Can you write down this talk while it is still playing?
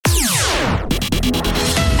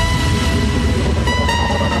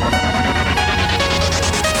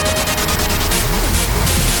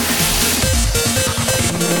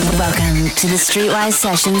to the Streetwise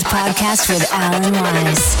Sessions podcast with Alan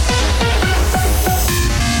Wise.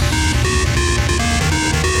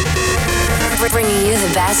 Bringing you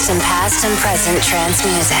the best in past and present trance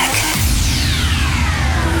music.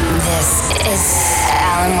 This is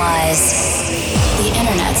Alan Wise. The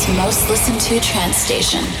internet's most listened to trance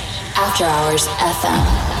station, After Hours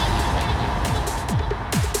FM.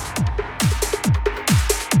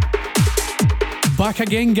 Back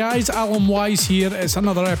again, guys. Alan Wise here. It's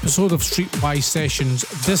another episode of Streetwise Sessions.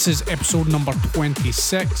 This is episode number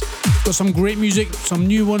 26. Got some great music, some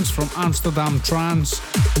new ones from Amsterdam Trance,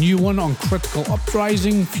 new one on Critical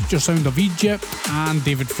Uprising, Future Sound of Egypt, and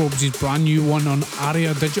David Forbes' brand new one on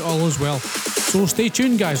Aria Digital as well. So stay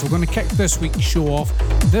tuned, guys. We're going to kick this week's show off.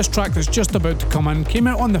 This track that's just about to come in came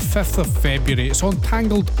out on the 5th of February. It's on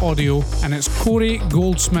Tangled Audio and it's Corey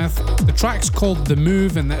Goldsmith. The track's called The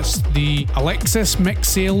Move and it's the Alexis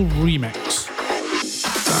Mixale remix.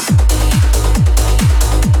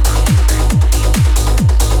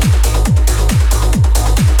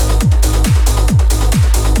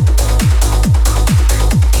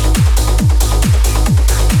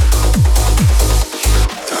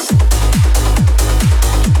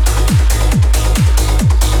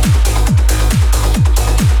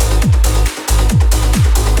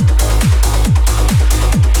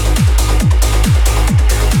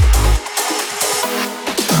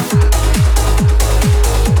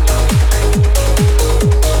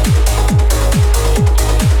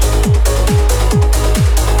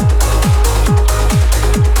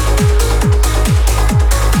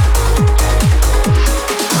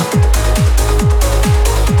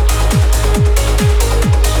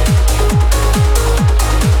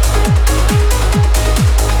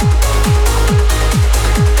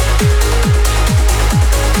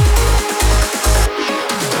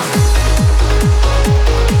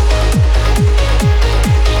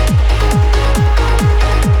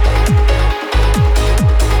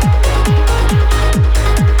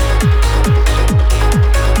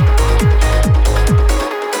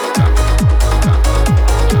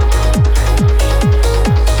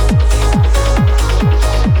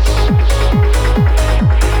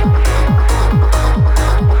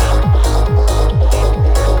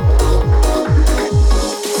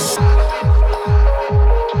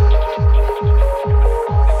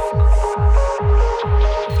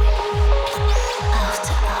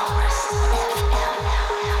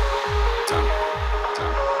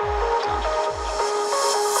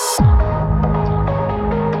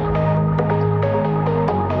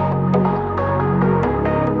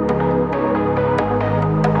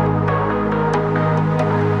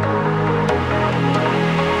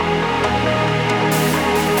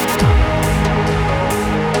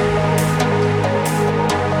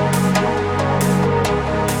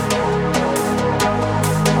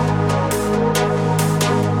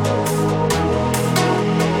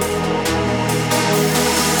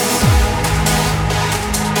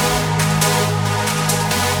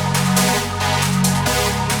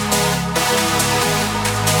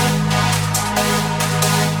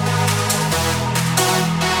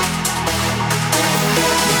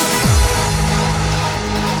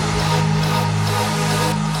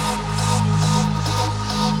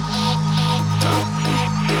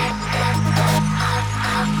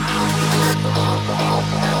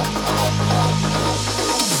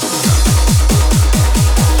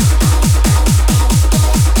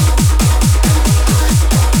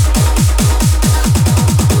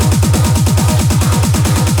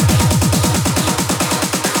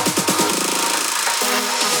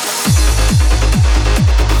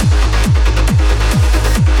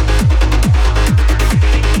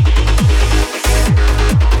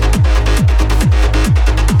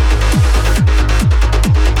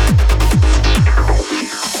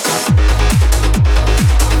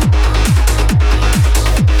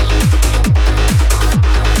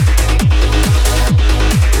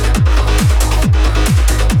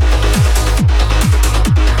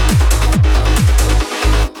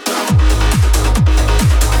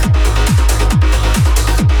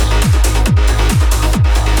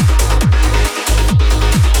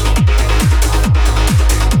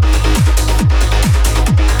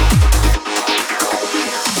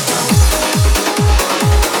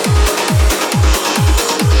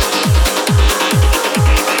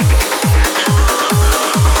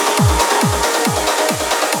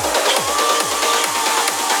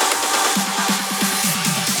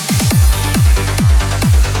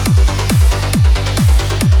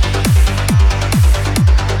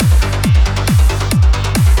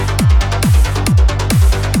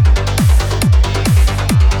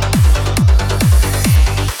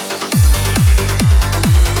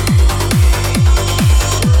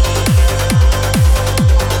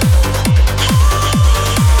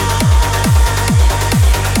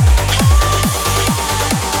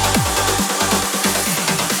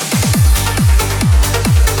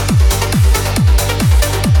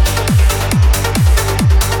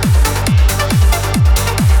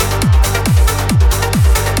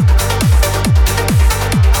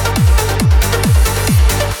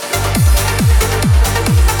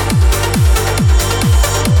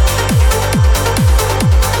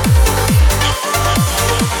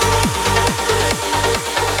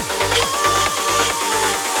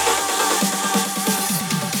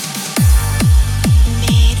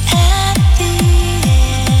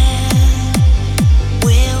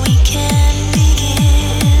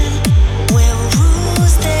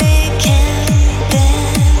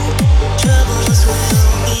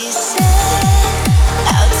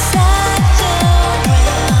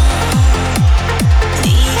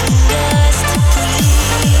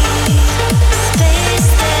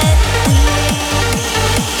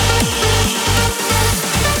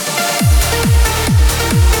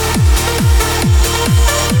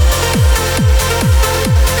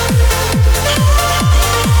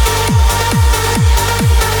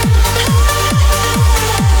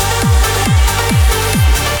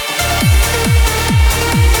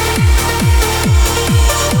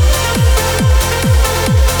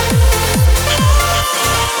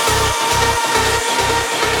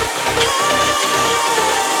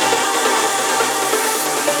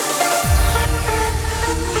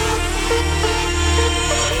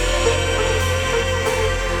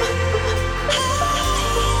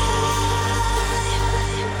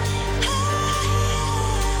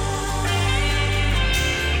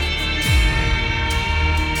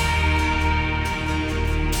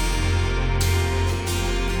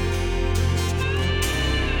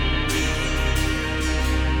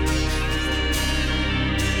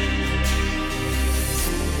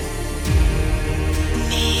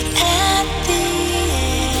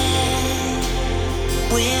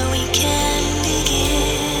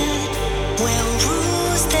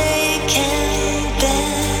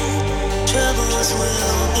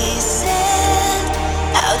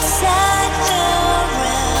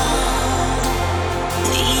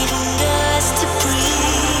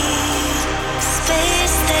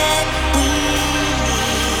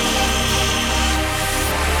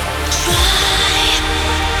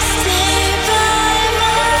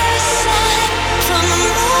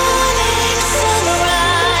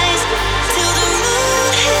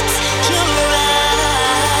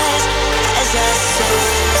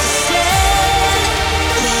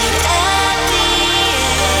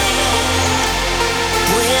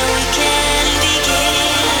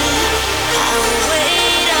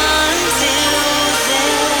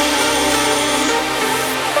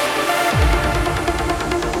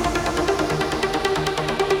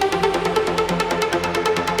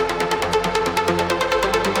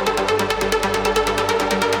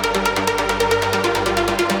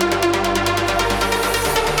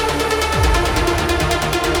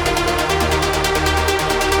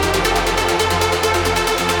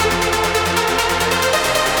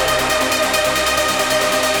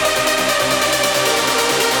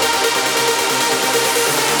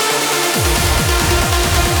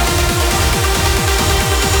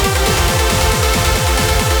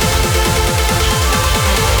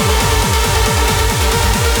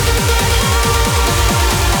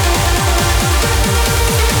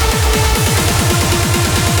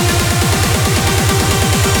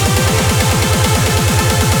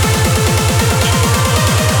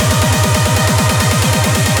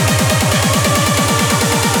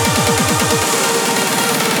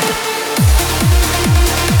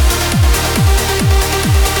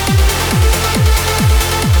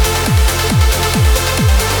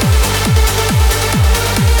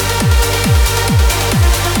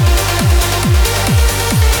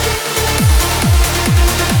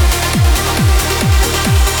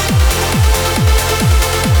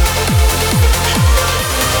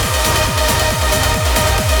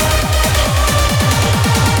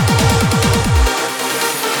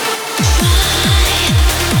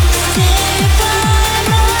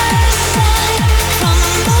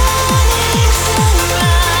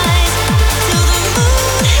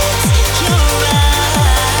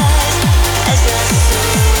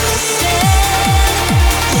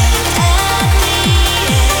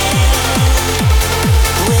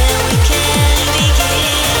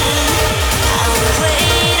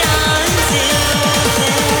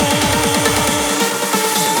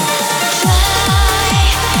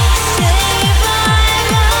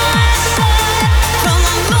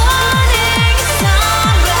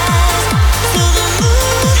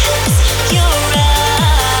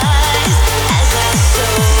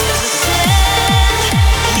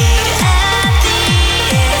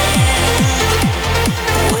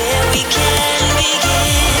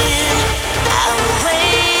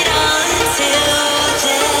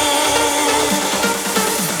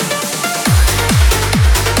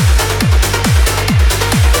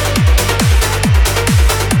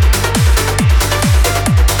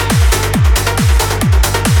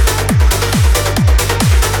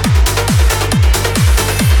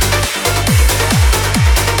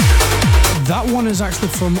 Is actually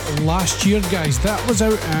from last year, guys. That was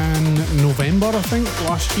out in November, I think,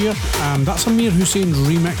 last year. That's Amir Hussein's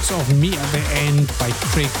remix of Meet at the End by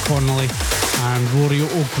Craig Connolly and Rory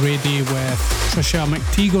O'Grady with Trisha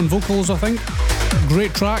McTeague on vocals, I think.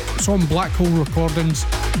 Great track. It's on Black Hole Recordings.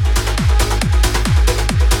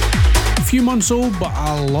 A few months old, but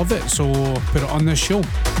I love it, so put it on this show.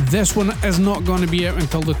 This one is not going to be out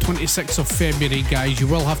until the 26th of February, guys. You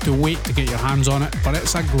will have to wait to get your hands on it, but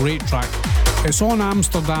it's a great track. It's on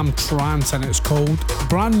Amsterdam Trance and it's called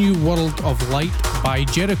Brand New World of Light by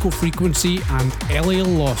Jericho Frequency and Elia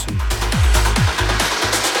Lawson.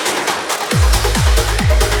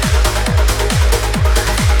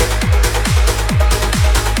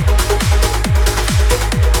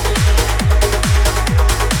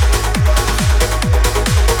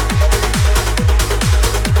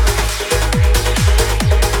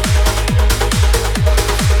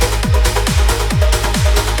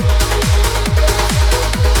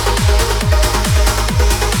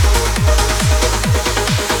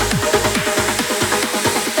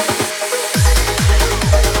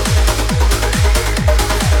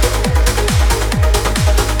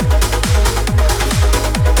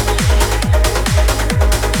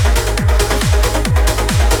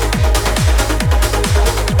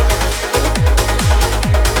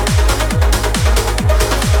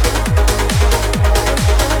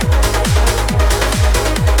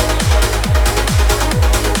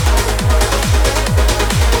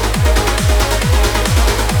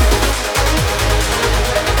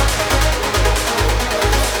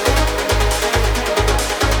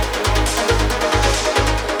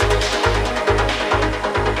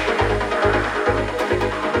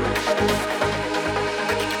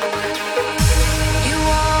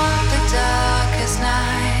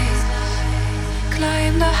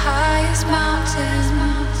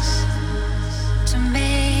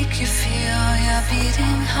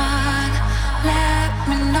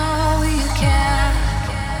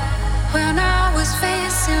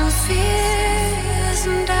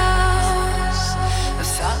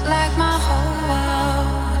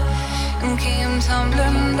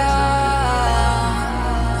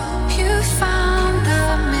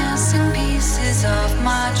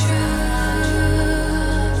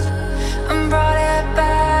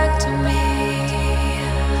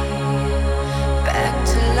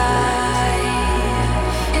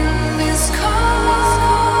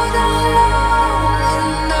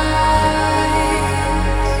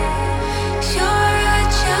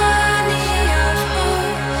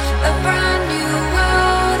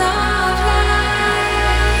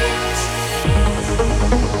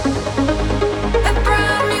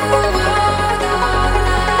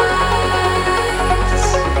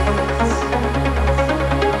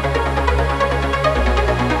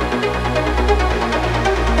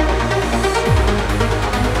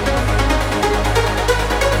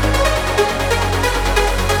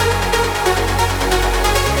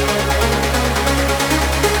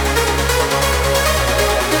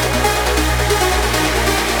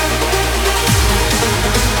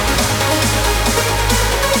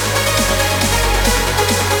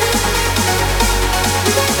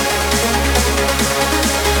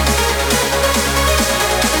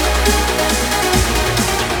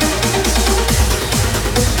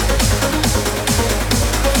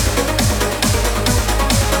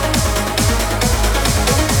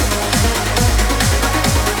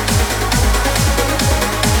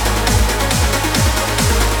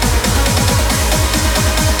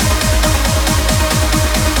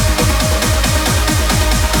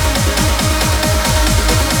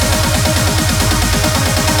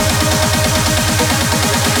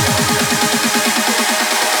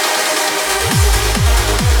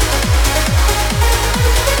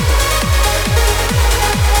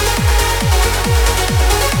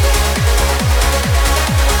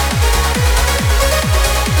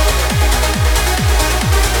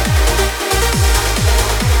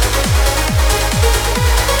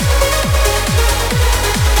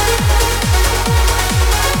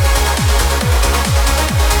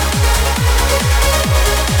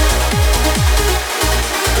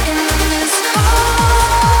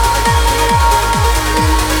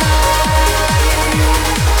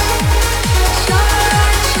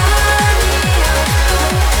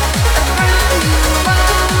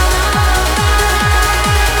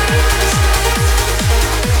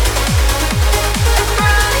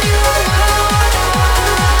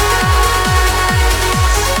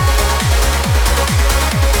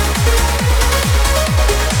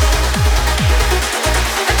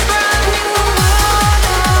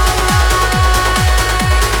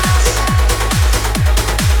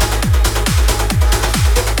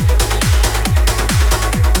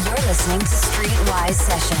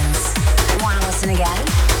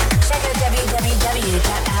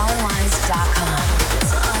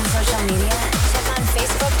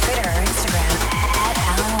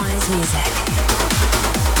 music.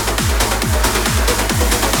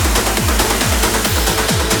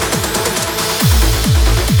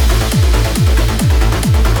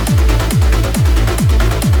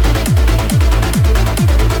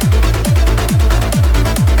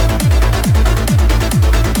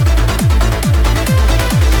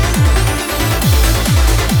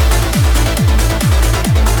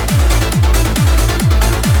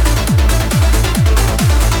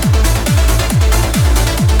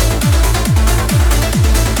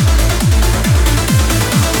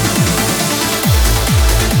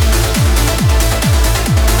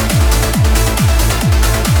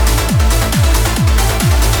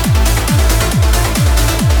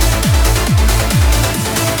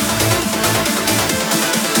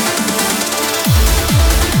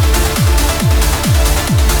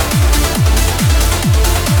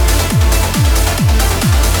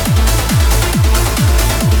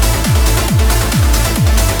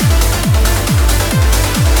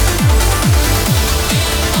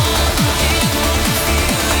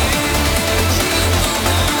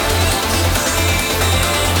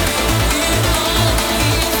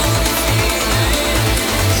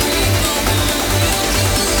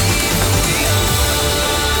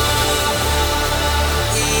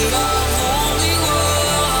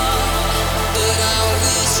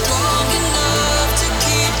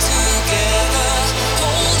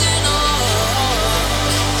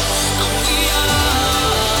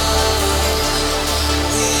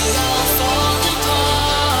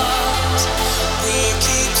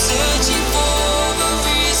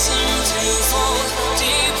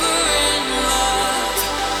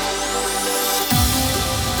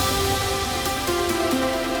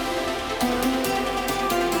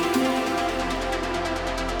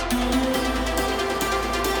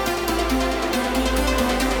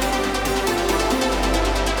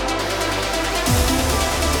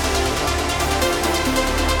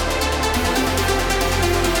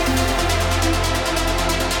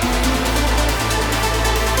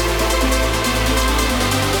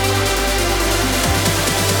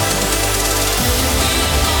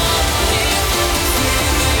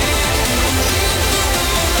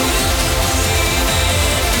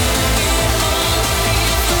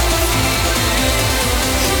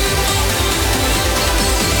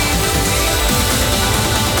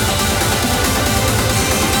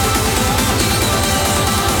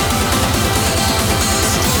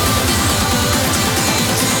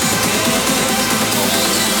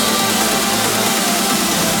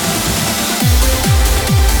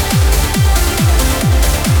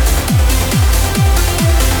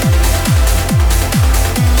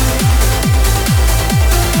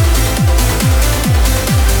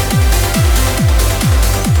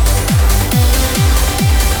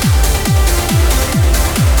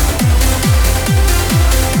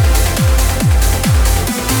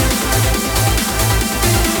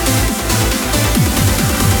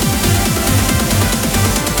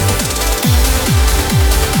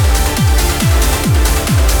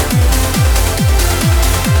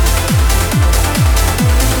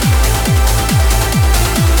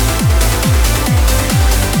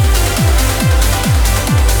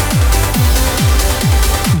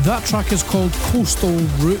 That track is called Coastal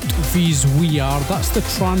Route vs We Are. That's the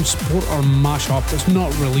Transporter mashup. It's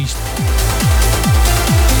not released.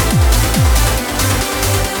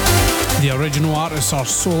 The original artists are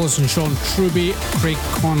Solus and Sean Truby, Craig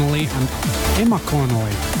Connolly and Emma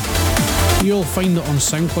Connolly. You'll find it on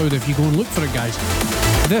SoundCloud if you go and look for it, guys.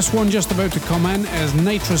 This one just about to come in is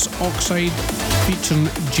Nitrous Oxide featuring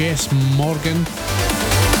Jess Morgan.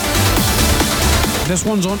 This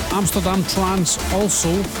one's on Amsterdam Trance also.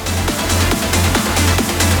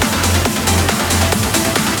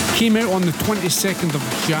 Came out on the 22nd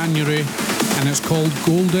of January and it's called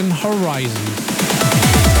Golden Horizon.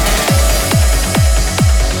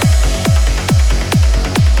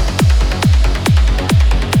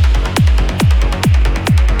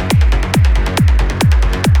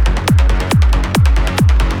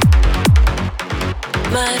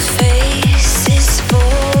 My face is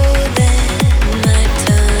falling, my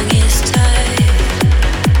tongue is tied.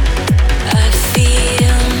 I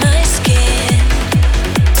feel my skin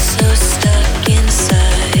so stuck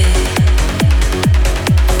inside.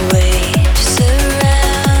 Waves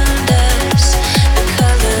surround us, the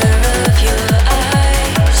color of your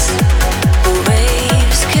eyes. The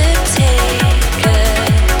waves could take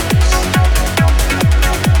us.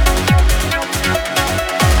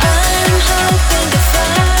 I'm hoping to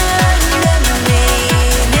find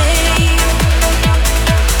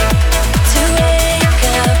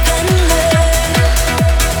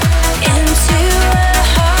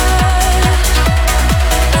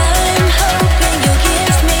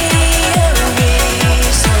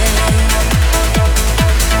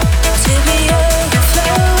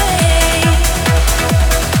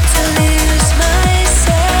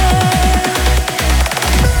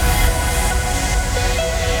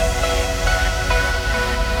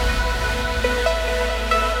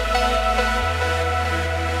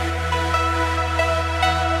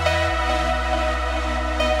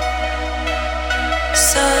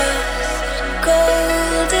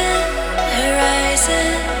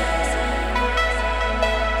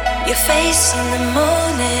face in the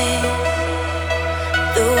morning,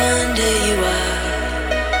 the wonder you are.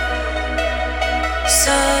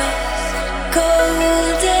 Soft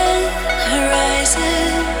golden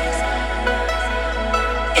horizon.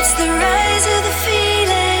 It's the rise of the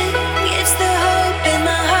feeling, it's the hope in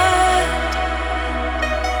my heart.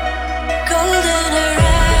 Golden horizon.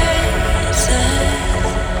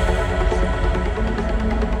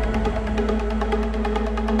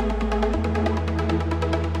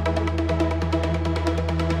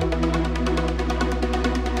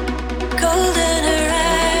 Golden horizon.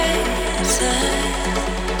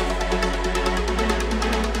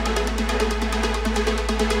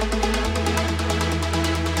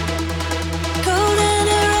 Golden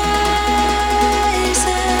horizon.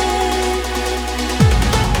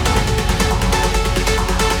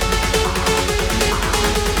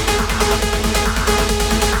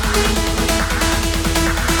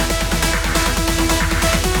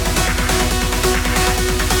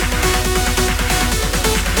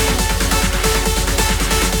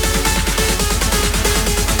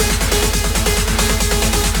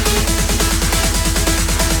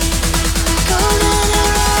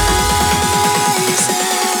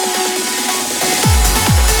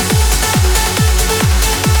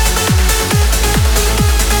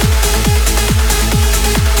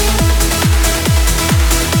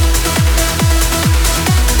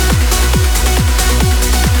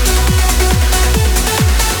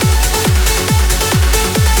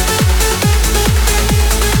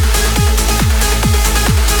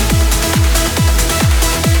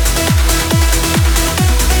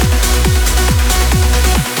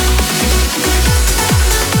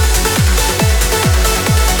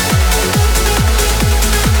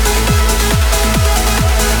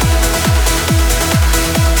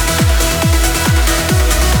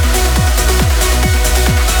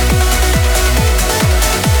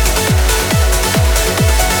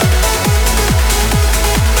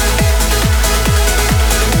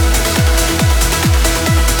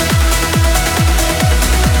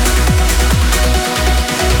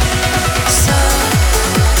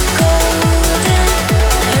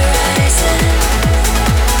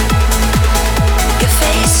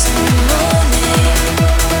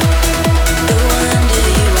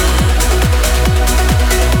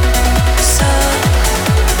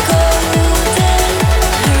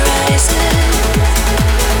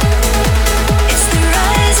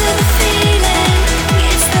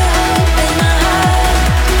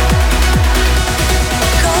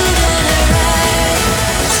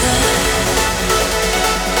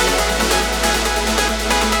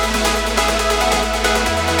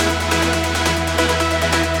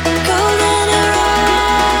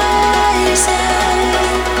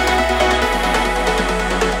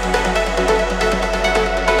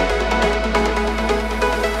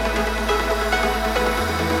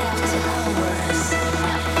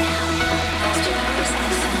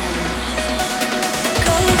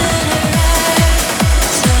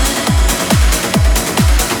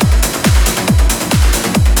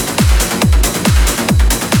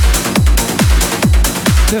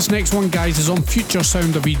 This next one, guys, is on Future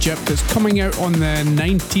Sound of Egypt. It's coming out on the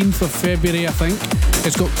 19th of February, I think.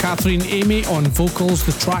 It's got Catherine Amy on vocals.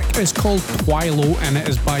 The track is called Twilo, and it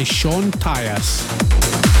is by Sean Tyas.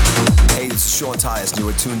 Hey, this is Sean Tyas, and you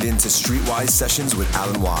are tuned in to Streetwise Sessions with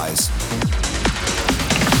Alan Wise.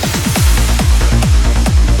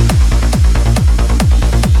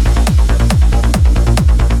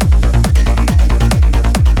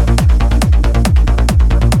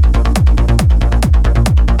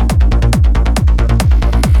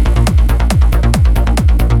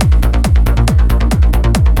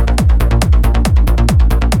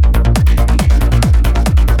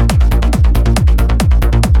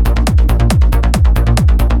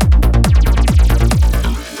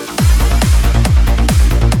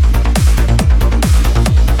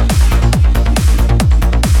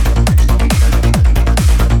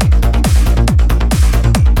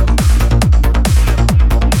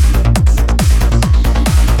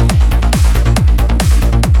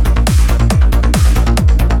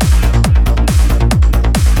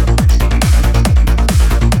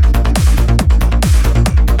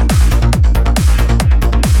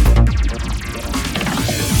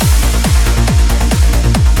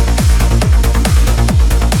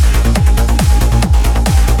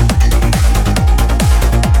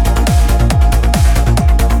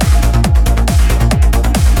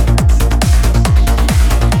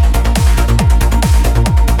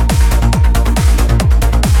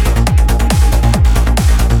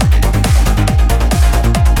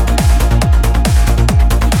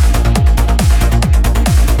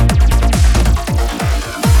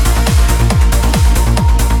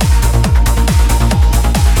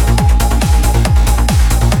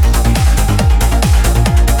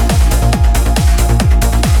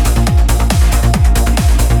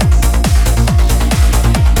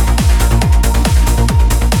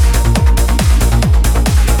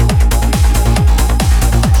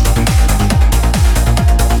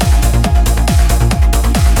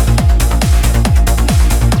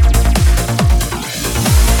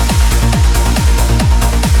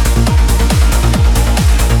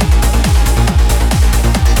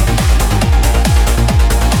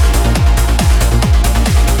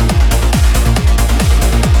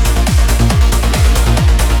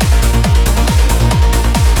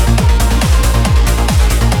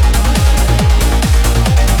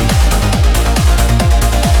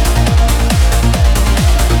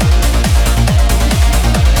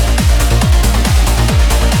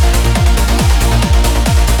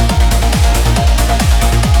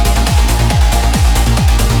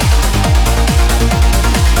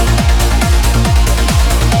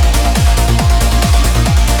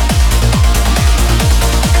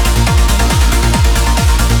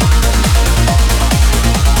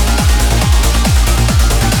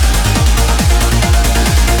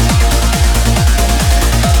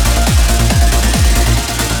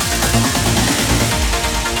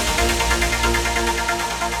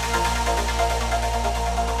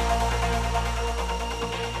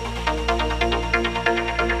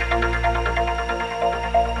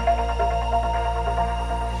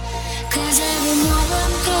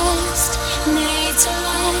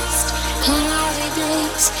 Cloudy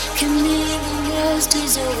days can mean the worst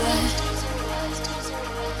is over.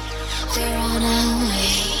 We're on our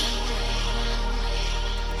way,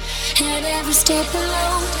 and every step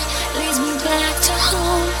alone leads me back to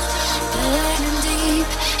home. Burning deep,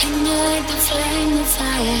 ignite the flame, the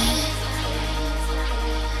fire.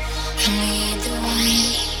 Lead the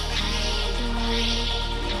way.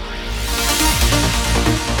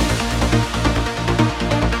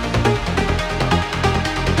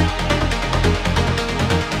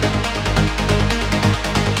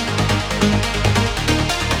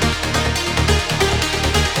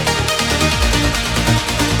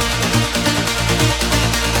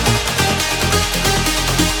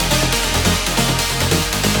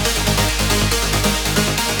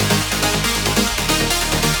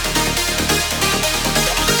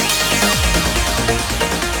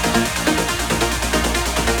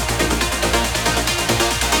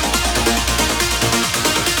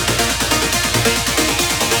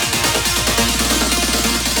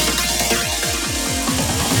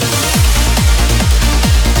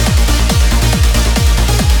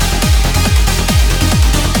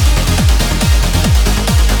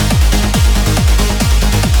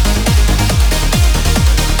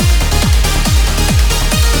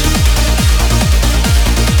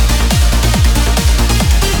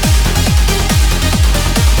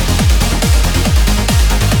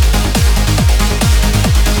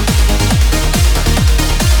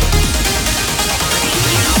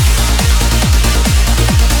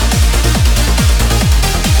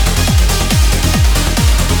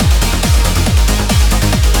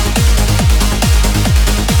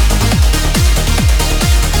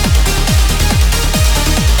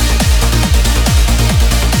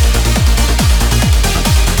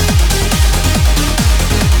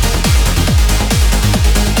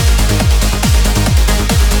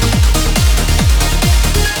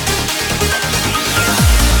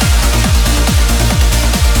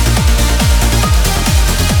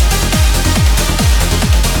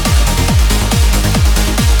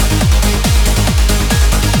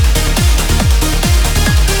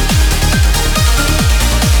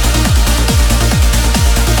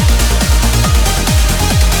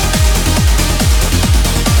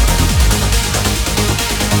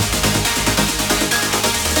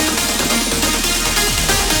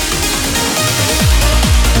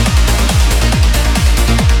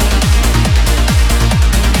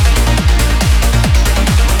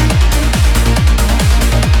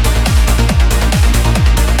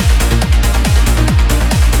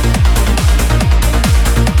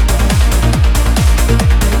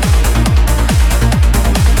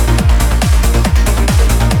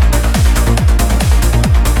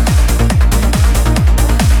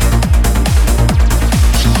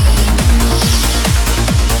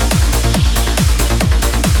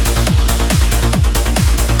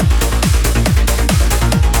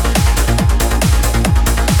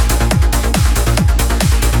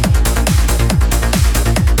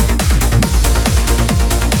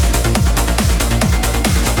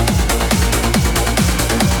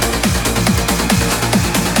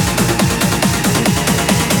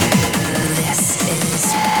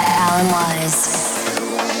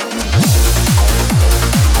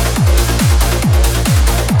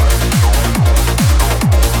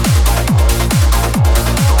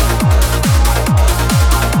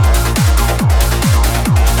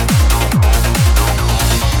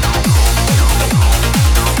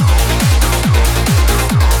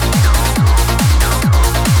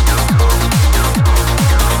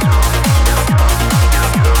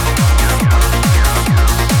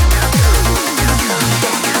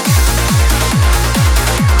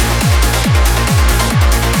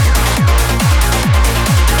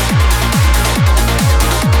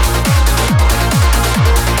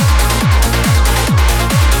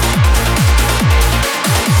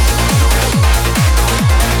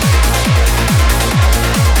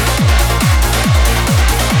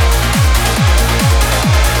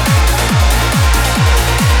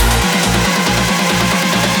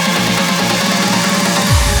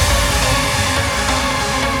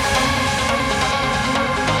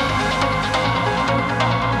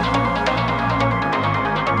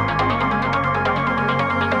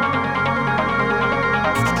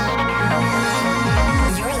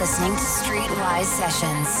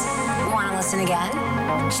 listen again?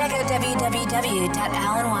 Check out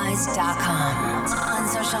www.alanwise.com. On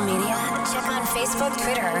social media, check on Facebook,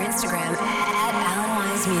 Twitter, or Instagram at Alan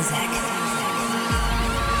Wise Music.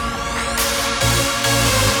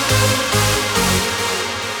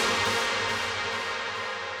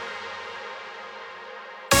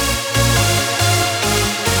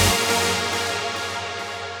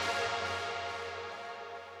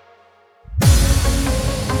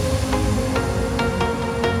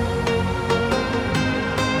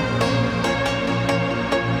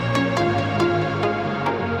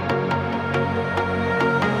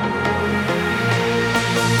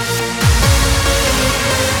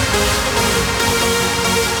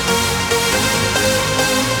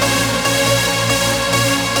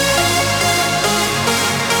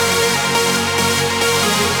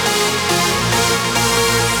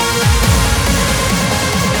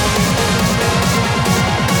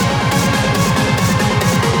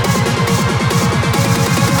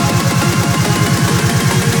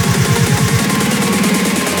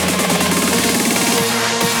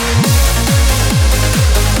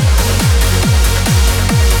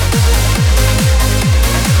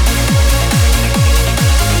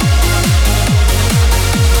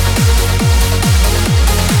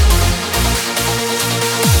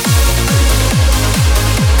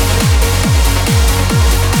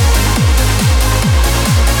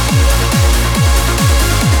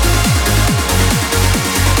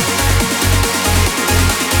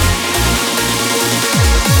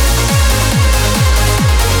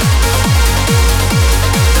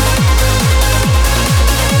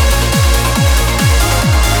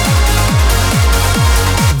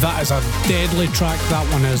 deadly track that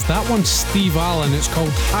one is. That one's Steve Allen. It's called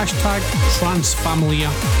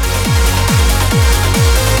 #Transfamilia.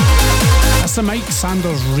 It's the Mike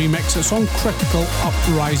Sanders remix. It's on Critical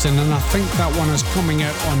Uprising, and I think that one is coming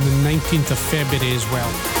out on the 19th of February as well.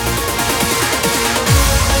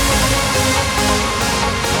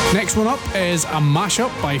 Next one up is a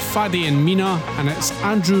mashup by Fadi and Mina, and it's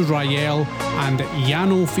Andrew Rayel and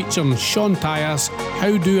Yano featuring Sean Tyas,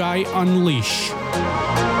 How Do I Unleash?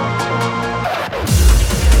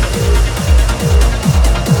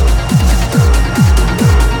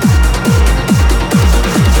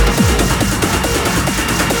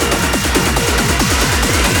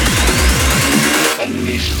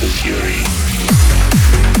 Unleash the fury.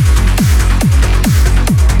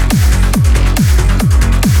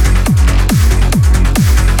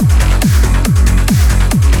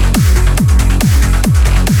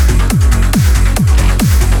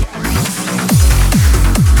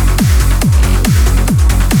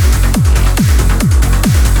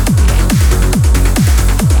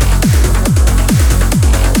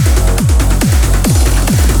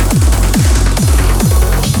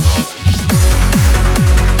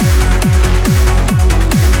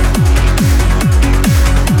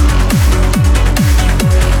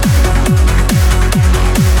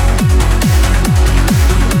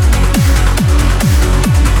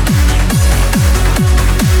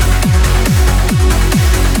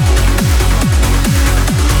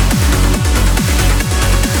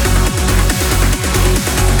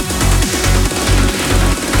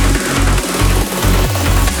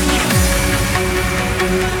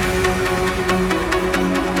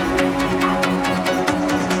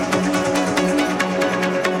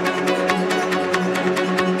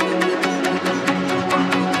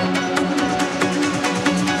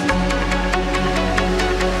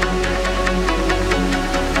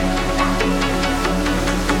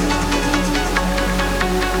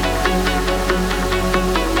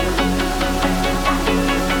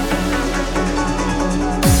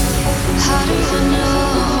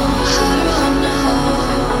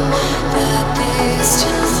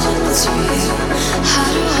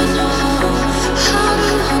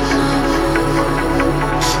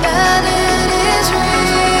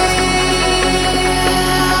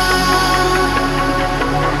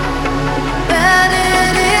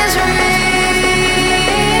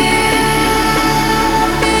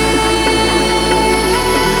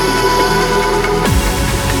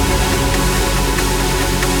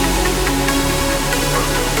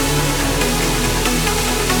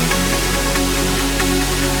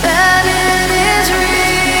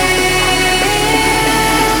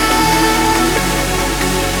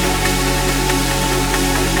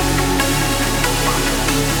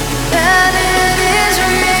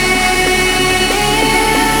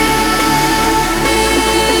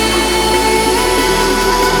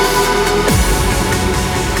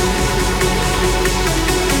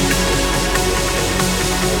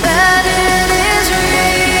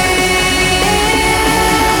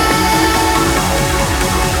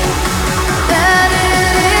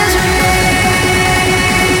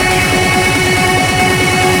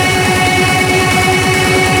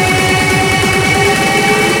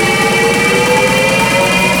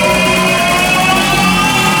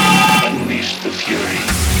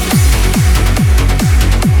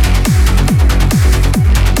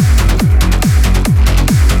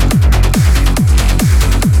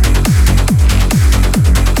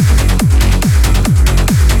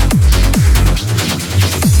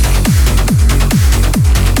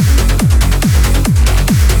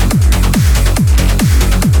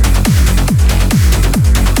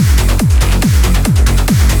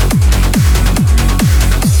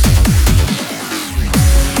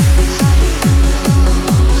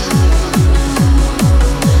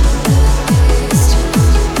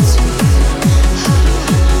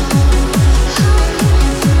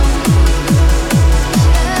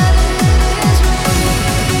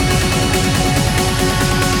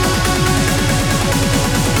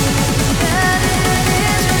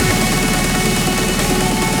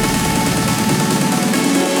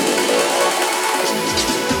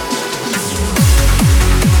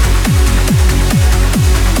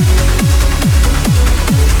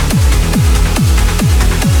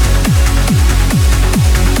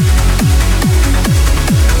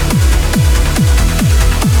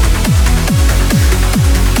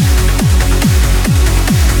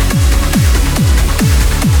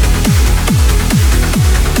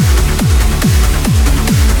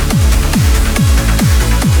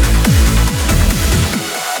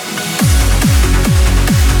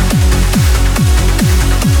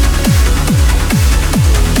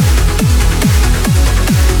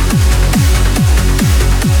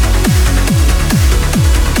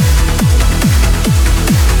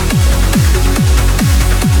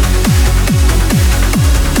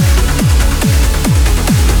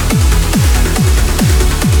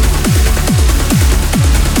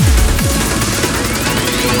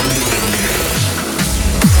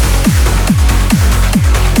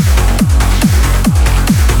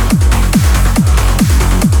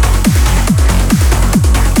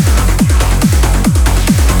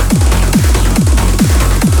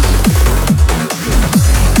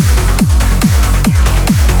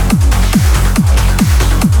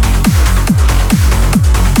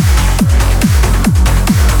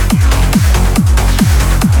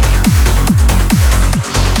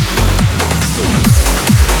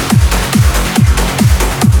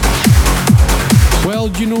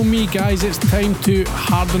 guys, it's time to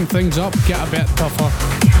harden things up, get a bit tougher.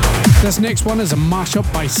 This next one is a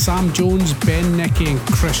mashup by Sam Jones, Ben Nicky and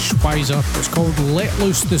Chris Schweizer. It's called Let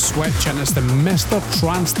Loose the Switch and it's the Mr.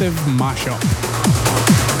 Transtive mashup.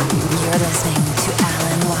 You're listening to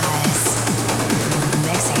Alan Wise.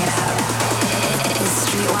 Mixing it up. It is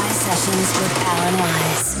Streetwise Sessions with Alan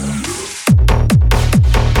Wise.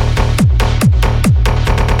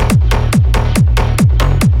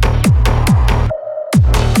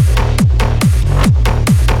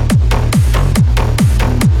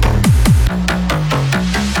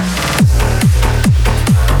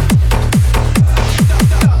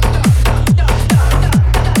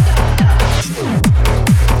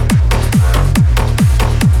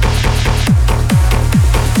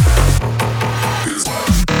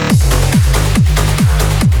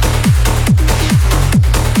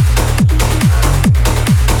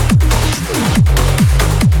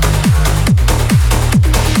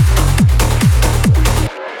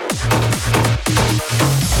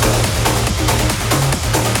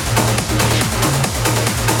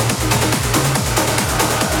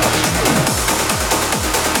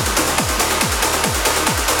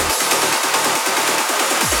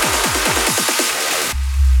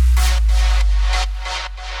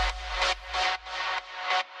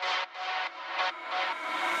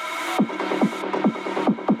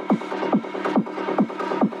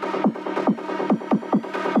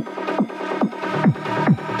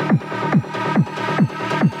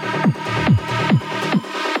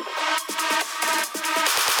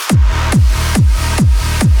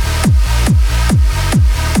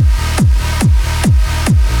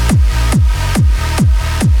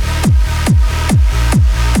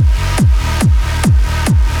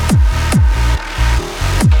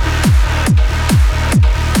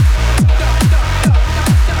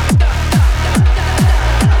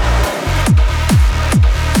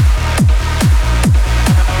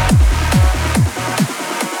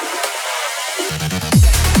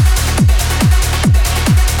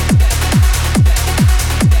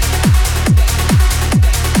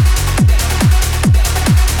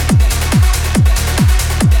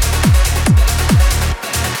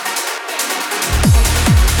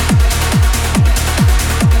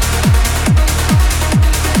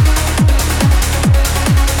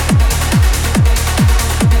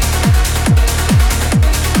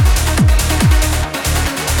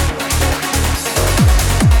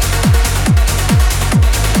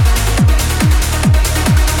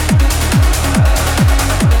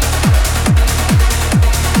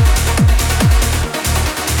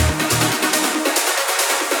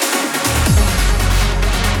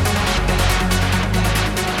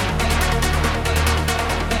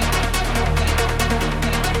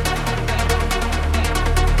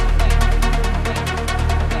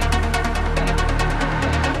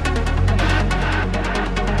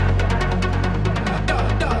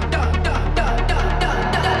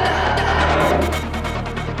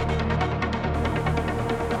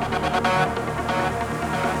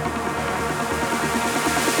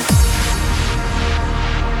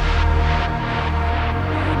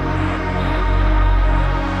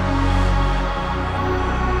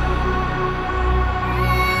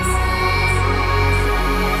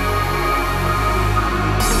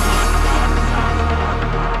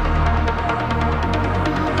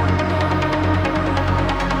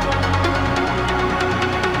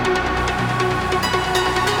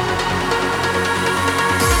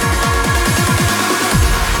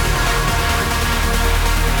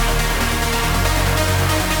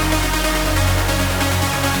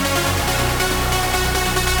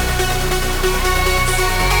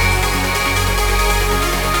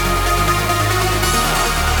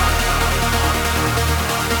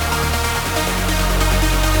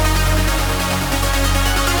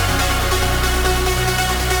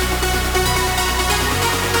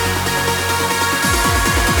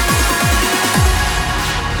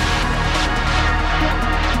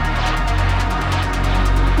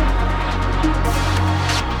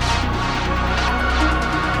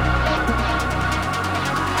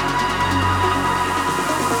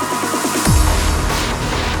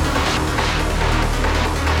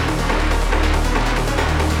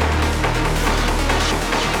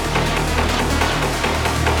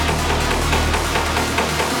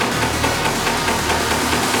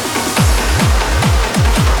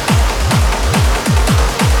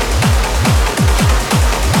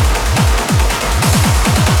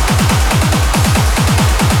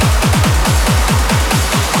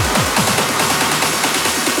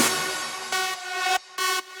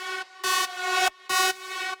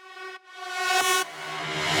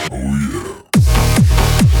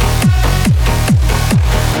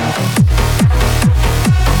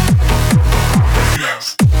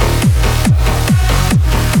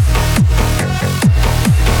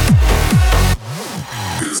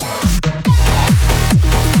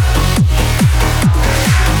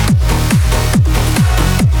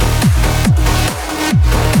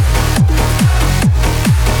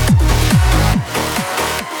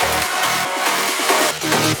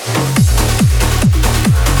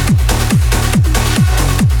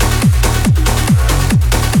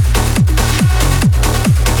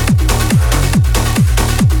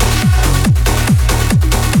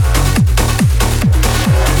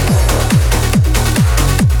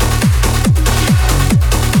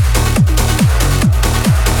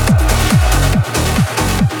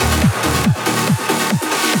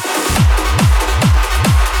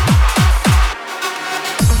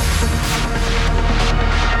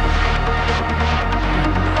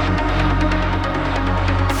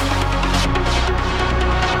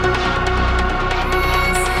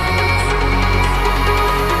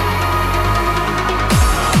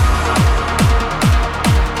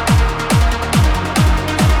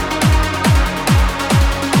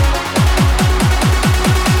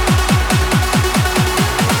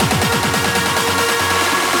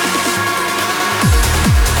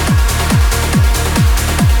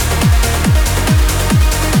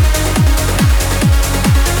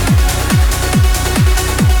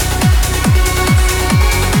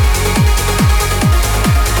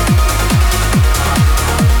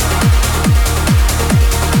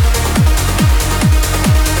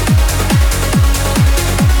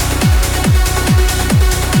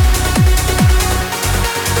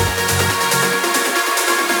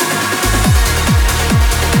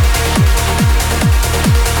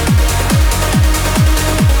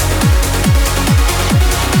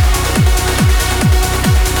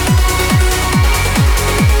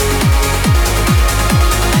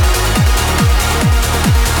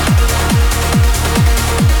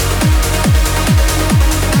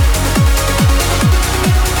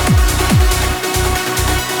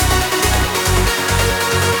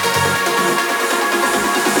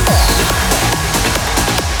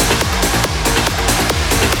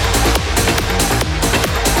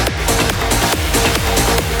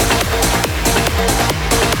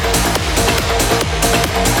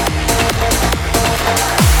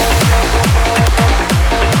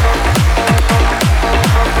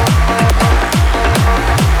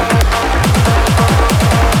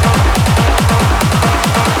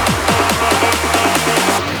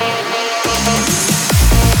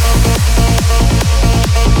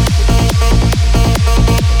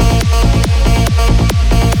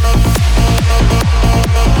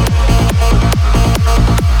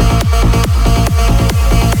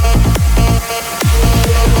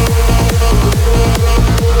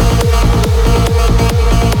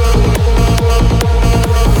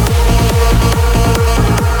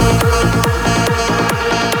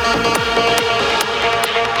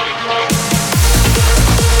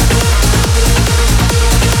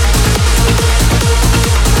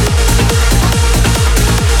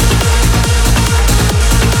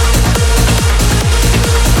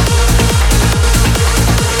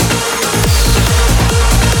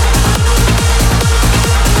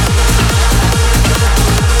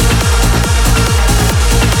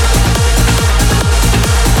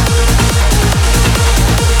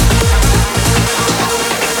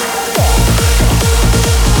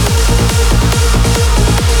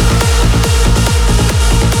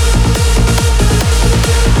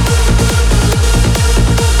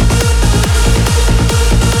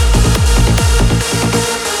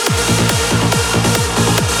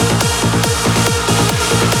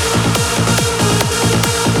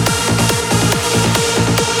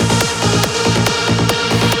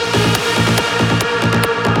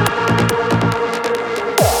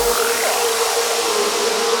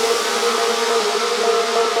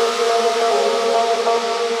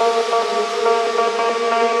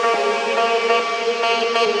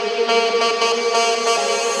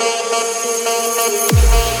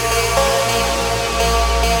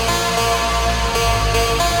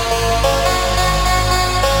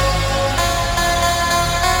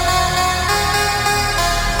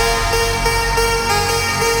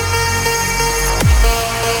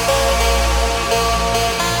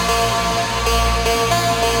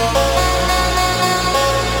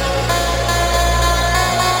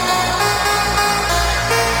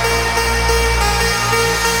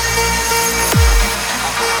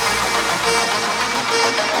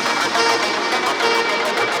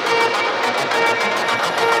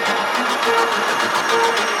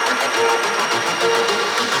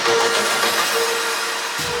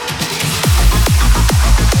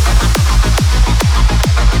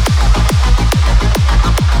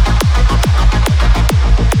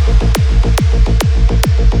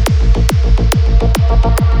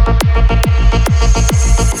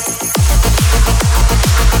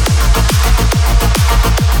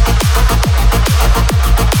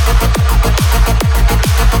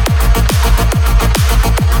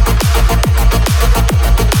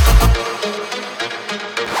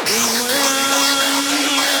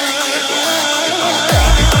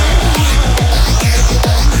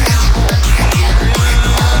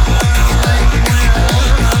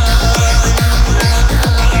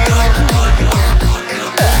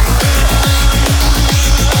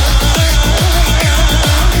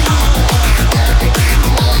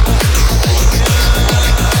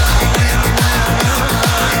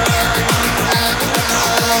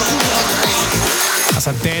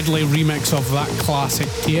 Remix of that classic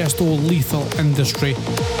Tiesto Lethal Industry.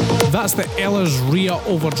 That's the Ella's Ria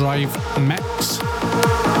Overdrive mix.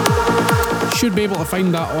 Should be able to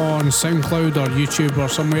find that on SoundCloud or YouTube or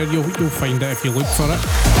somewhere. You'll find it if you look for it.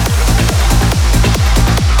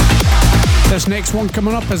 This next one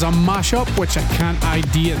coming up is a mashup which I can't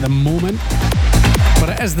ID at the moment, but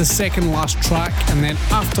it is the second last track, and then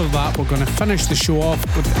after that we're going to finish the show off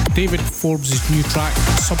with David Forbes' new track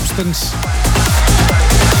Substance.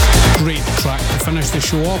 Great track to finish the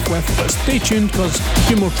show off with, but stay tuned because a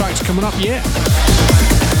few more tracks coming up yet.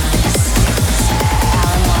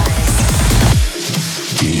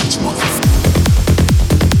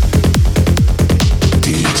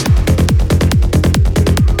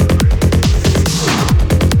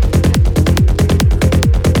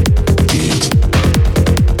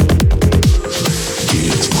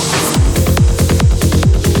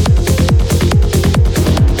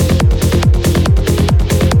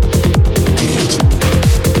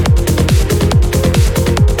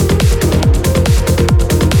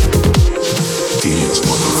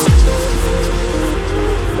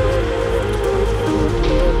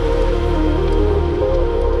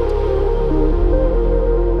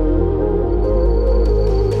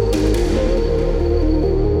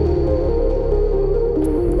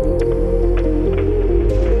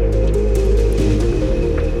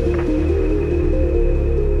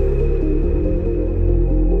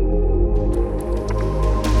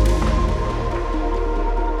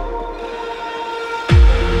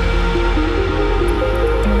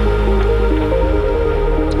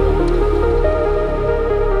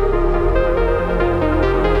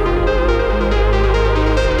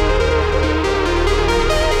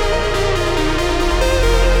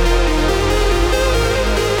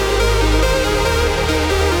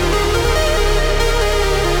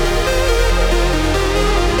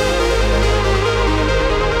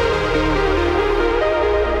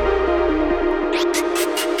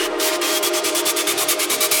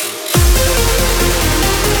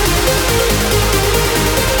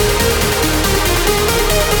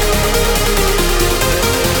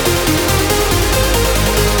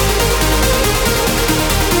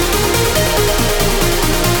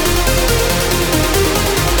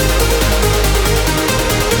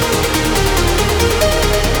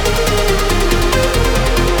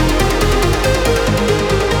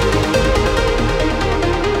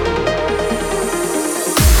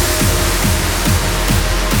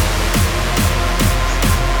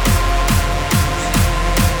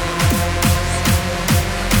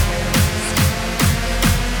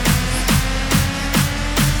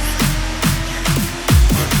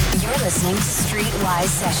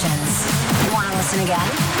 listen again?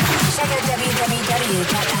 Check out www.alanwise.com.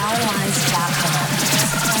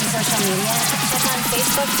 On social media, check on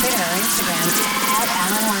Facebook, Twitter, or Instagram at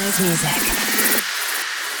Alan Wise Music.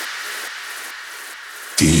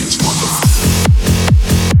 Dance motherfucker.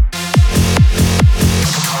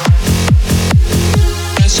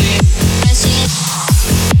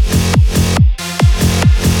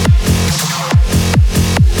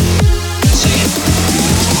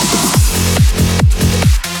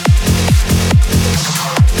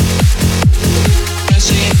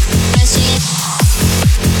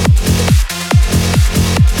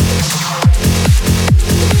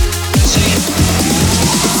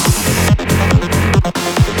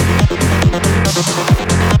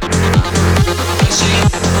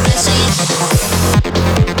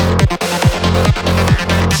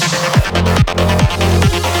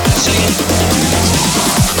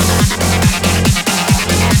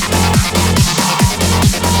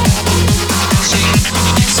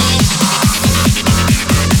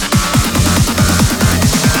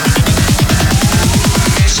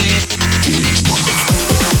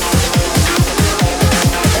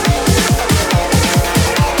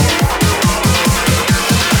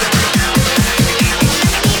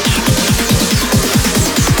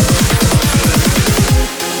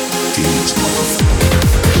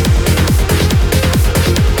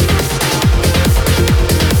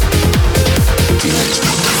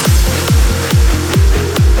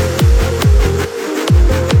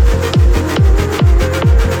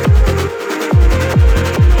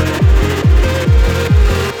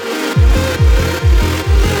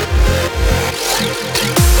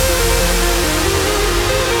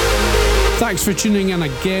 for tuning in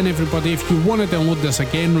again, everybody. If you want to download this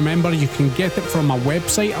again, remember you can get it from my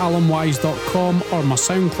website, alanwise.com, or my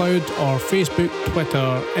SoundCloud, or Facebook,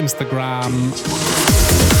 Twitter, Instagram.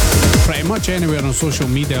 Pretty much anywhere on social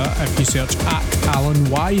media. If you search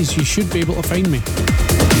 @AlanWise, you should be able to find me.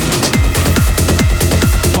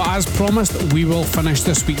 But as promised, we will finish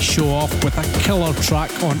this week's show off with a killer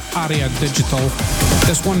track on Aria Digital.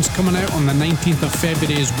 This one's coming out on the 19th of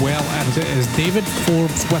February as well, and it is David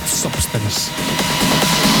Forbes with Substance.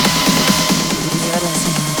 You're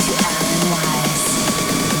listening to Alan Wise.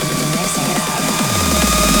 Mixing it up.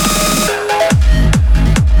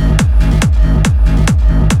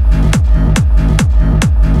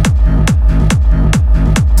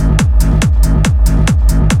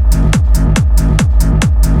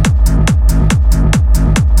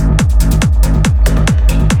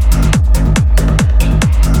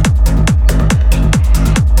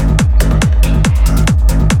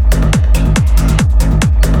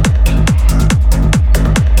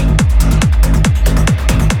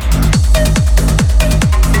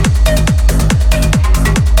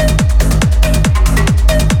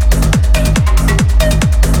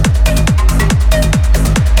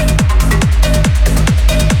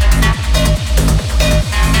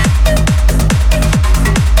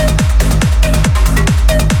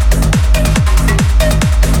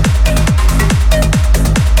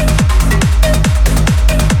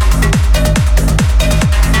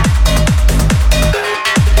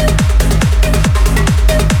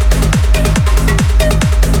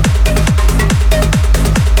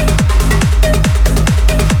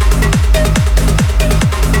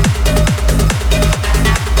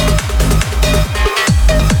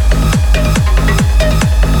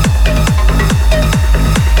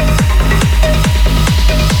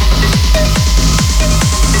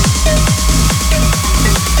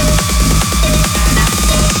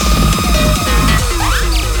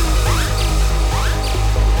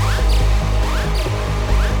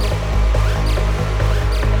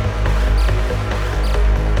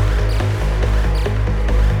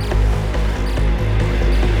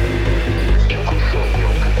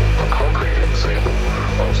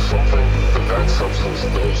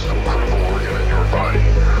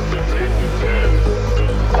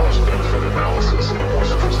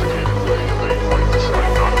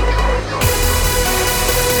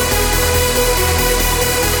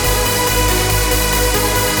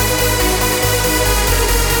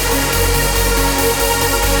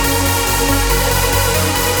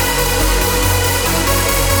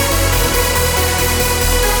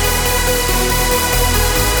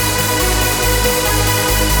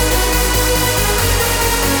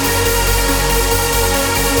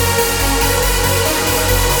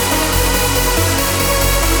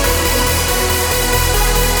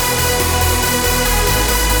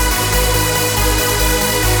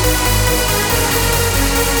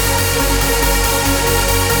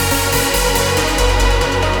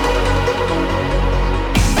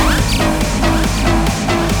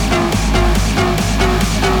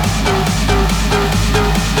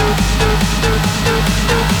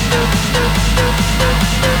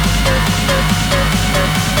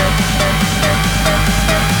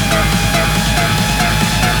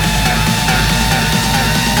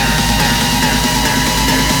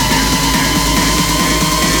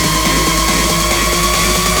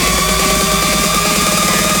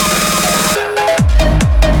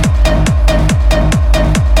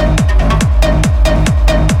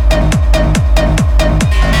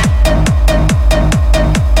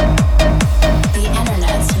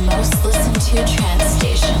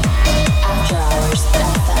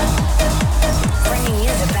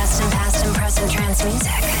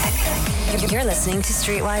 You're listening to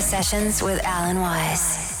Streetwise Sessions with Alan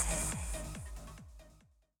Wise.